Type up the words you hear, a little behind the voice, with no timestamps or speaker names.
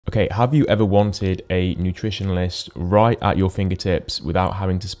Okay, have you ever wanted a nutrition list right at your fingertips without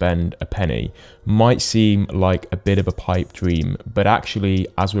having to spend a penny? Might seem like a bit of a pipe dream, but actually,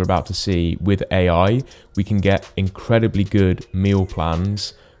 as we're about to see, with AI, we can get incredibly good meal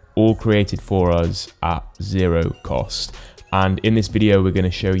plans, all created for us at zero cost. And in this video, we're going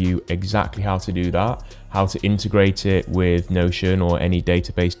to show you exactly how to do that, how to integrate it with Notion or any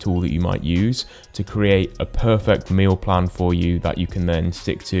database tool that you might use to create a perfect meal plan for you that you can then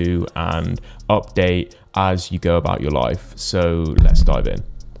stick to and update as you go about your life. So let's dive in.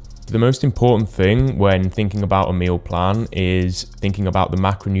 The most important thing when thinking about a meal plan is thinking about the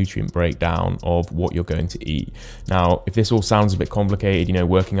macronutrient breakdown of what you're going to eat. Now, if this all sounds a bit complicated, you know,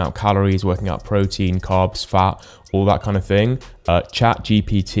 working out calories, working out protein, carbs, fat, all that kind of thing,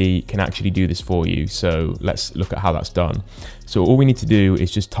 ChatGPT can actually do this for you. So let's look at how that's done. So all we need to do is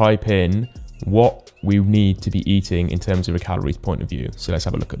just type in what we need to be eating in terms of a calories point of view. So let's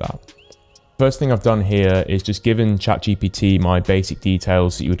have a look at that. First thing I've done here is just given ChatGPT my basic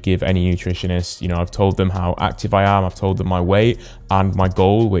details that you would give any nutritionist. You know, I've told them how active I am, I've told them my weight and my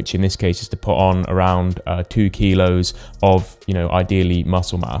goal, which in this case is to put on around 2 kilos of, you know, ideally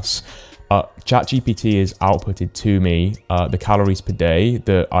muscle mass. ChatGPT has outputted to me the calories per day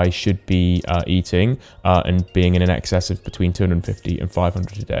that I should be eating and being in an excess of between 250 and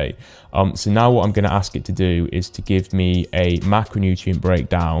 500 a day. So now what I'm going to ask it to do is to give me a macronutrient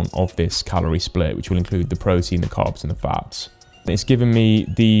breakdown of this calorie split, which will include the protein, the carbs and the fats. It's given me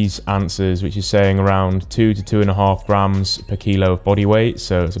these answers, which is saying around 2 to 2.5 grams per kilo of body weight.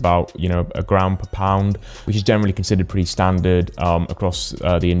 So it's about, you know, a gram per pound, which is generally considered pretty standard across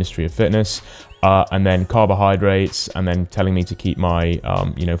the industry of fitness. And then carbohydrates, and then telling me to keep my,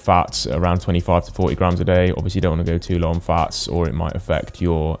 you know, fats around 25 to 40 grams a day. Obviously, you don't want to go too low on fats or it might affect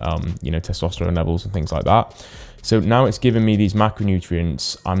your, you know, testosterone levels and things like that. So now it's given me these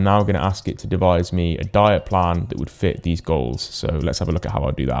macronutrients. I'm now going to ask it to devise me a diet plan that would fit these goals. So let's have a look at how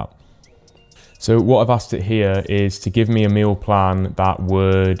I do that. So what I've asked it here is to give me a meal plan that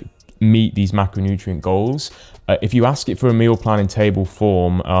would meet these macronutrient goals. If you ask it for a meal plan in table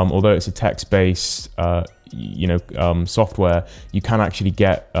form, although it's a text-based you know, software, you can actually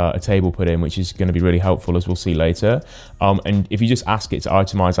get a table put in, which is going to be really helpful, as we'll see later. And if you just ask it to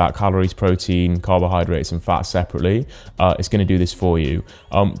itemize out calories, protein, carbohydrates and fats separately, it's going to do this for you.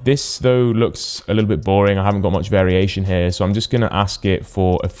 This though looks a little bit boring. I haven't got much variation here, so I'm just going to ask it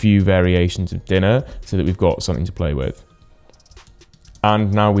for a few variations of dinner so that we've got something to play with.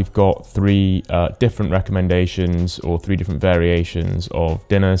 And now we've got 3 different recommendations or 3 different variations of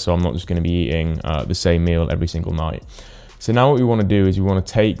dinner. So I'm not just going to be eating the same meal every single night. So now what we want to do is we want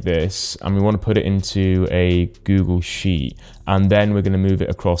to take this and we want to put it into a Google Sheet. And then we're going to move it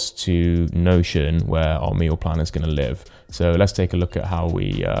across to Notion, where our meal plan is going to live. So let's take a look at how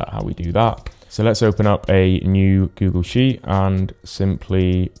we do that. So let's open up a new Google Sheet and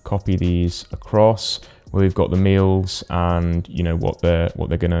simply copy these across, where we've got the meals and, you know, what they're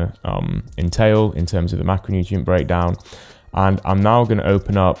gonna entail in terms of the macronutrient breakdown. And I'm now going to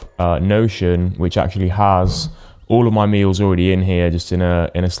open up Notion, which actually has all of my meals already in here, just in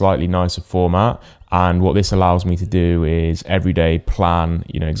a slightly nicer format. And what this allows me to do is every day plan,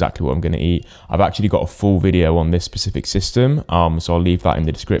 you know, exactly what I'm going to eat. I've actually got a full video on this specific system, so I'll leave that in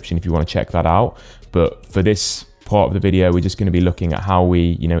the description if you want to check that out. But for this part of the video, we're just going to be looking at how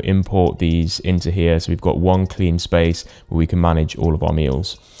we, you know, import these into here. So we've got one clean space where we can manage all of our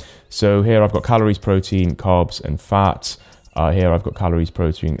meals. So here I've got calories, protein, carbs and fats. Here I've got calories,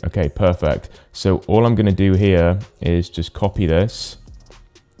 protein. Okay, perfect. So all I'm going to do here is just copy this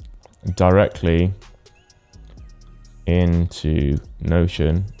directly into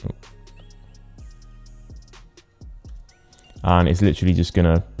Notion. And it's literally just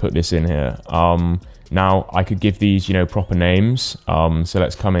going to put this in here. Now I could give these, you know, proper names. So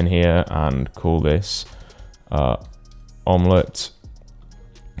let's come in here and call this omelette.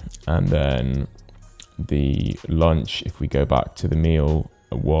 And then the lunch, if we go back to the meal,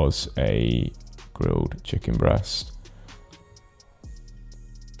 was a grilled chicken breast.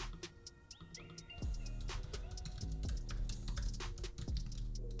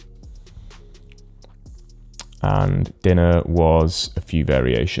 And dinner was a few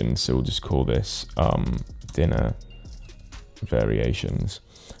variations, so we'll just call this dinner variations.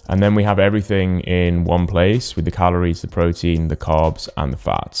 And then we have everything in one place with the calories, the protein, the carbs and the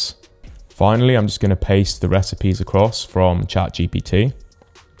fats. Finally, I'm just going to paste the recipes across from ChatGPT.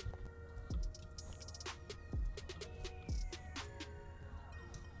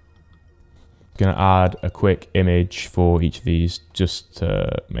 Going to add a quick image for each of these just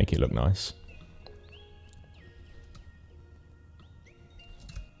to make it look nice.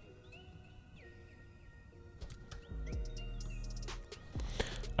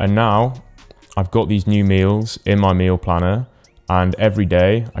 And now I've got these new meals in my meal planner, and every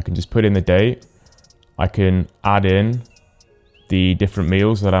day I can just put in the date. I can add in the different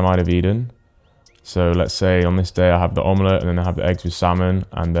meals that I might have eaten. So let's say on this day I have the omelette, and then I have the eggs with salmon,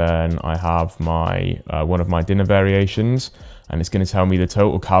 and then I have my one of my dinner variations, and it's going to tell me the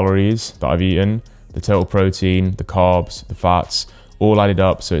total calories that I've eaten, the total protein, the carbs, the fats, all added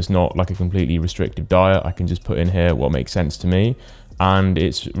up. So it's not like a completely restrictive diet. I can just put in here what makes sense to me, and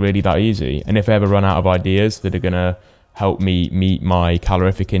it's really that easy. And if I ever run out of ideas that are going to help me meet my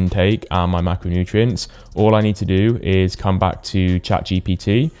calorific intake and my macronutrients, all I need to do is come back to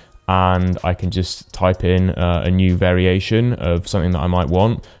ChatGPT, and I can just type in a new variation of something that I might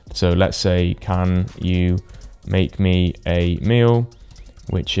want. So let's say, can you make me a meal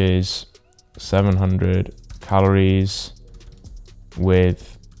which is 700 calories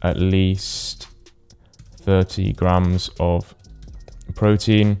with at least 30 grams of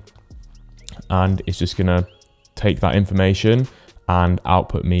protein, and it's just gonna take that information and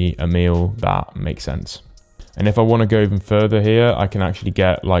output me a meal that makes sense. And if I want to go even further here, I can actually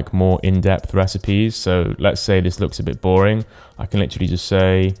get like more in-depth recipes. So let's say this looks a bit boring. I can literally just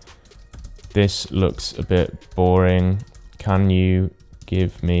say, this looks a bit boring. Can you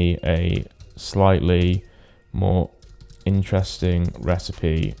give me a slightly more interesting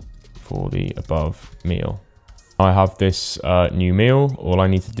recipe for the above meal? I have this new meal. All I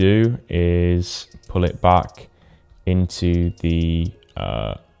need to do is pull it back into the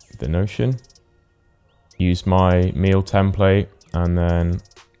Notion, use my meal template, and then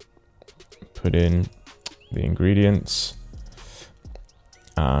put in the ingredients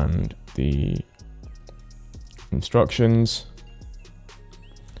and the instructions,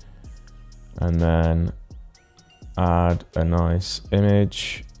 and then add a nice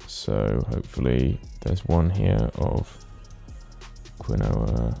image. So hopefully there's one here of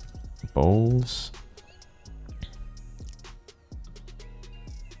quinoa bowls.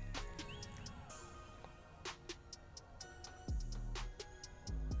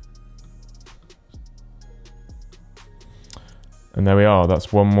 And there we are,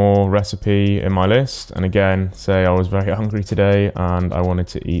 that's one more recipe in my list. And again, say I was very hungry today and I wanted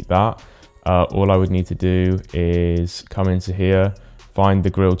to eat that. All I would need to do is come into here, find the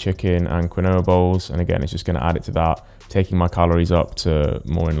grilled chicken and quinoa bowls. And again, it's just gonna add it to that, taking my calories up to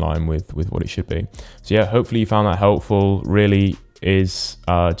more in line with what it should be. So yeah, hopefully you found that helpful. Really is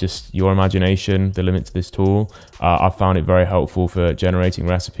just your imagination, the limit to this tool. I've found it very helpful for generating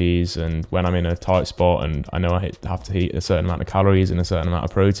recipes, and when I'm in a tight spot and I know I have to eat a certain amount of calories and a certain amount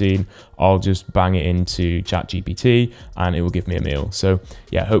of protein, I'll just bang it into ChatGPT and it will give me a meal. So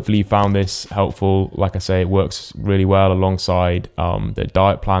yeah, hopefully you found this helpful. Like I say, it works really well alongside the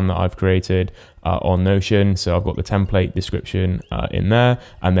diet plan that I've created on Notion. So I've got the template description in there,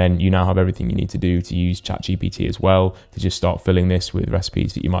 and then you now have everything you need to do to use ChatGPT as well to just start filling this with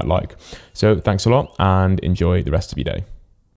recipes that you might like. So thanks a lot and enjoy the rest of your day.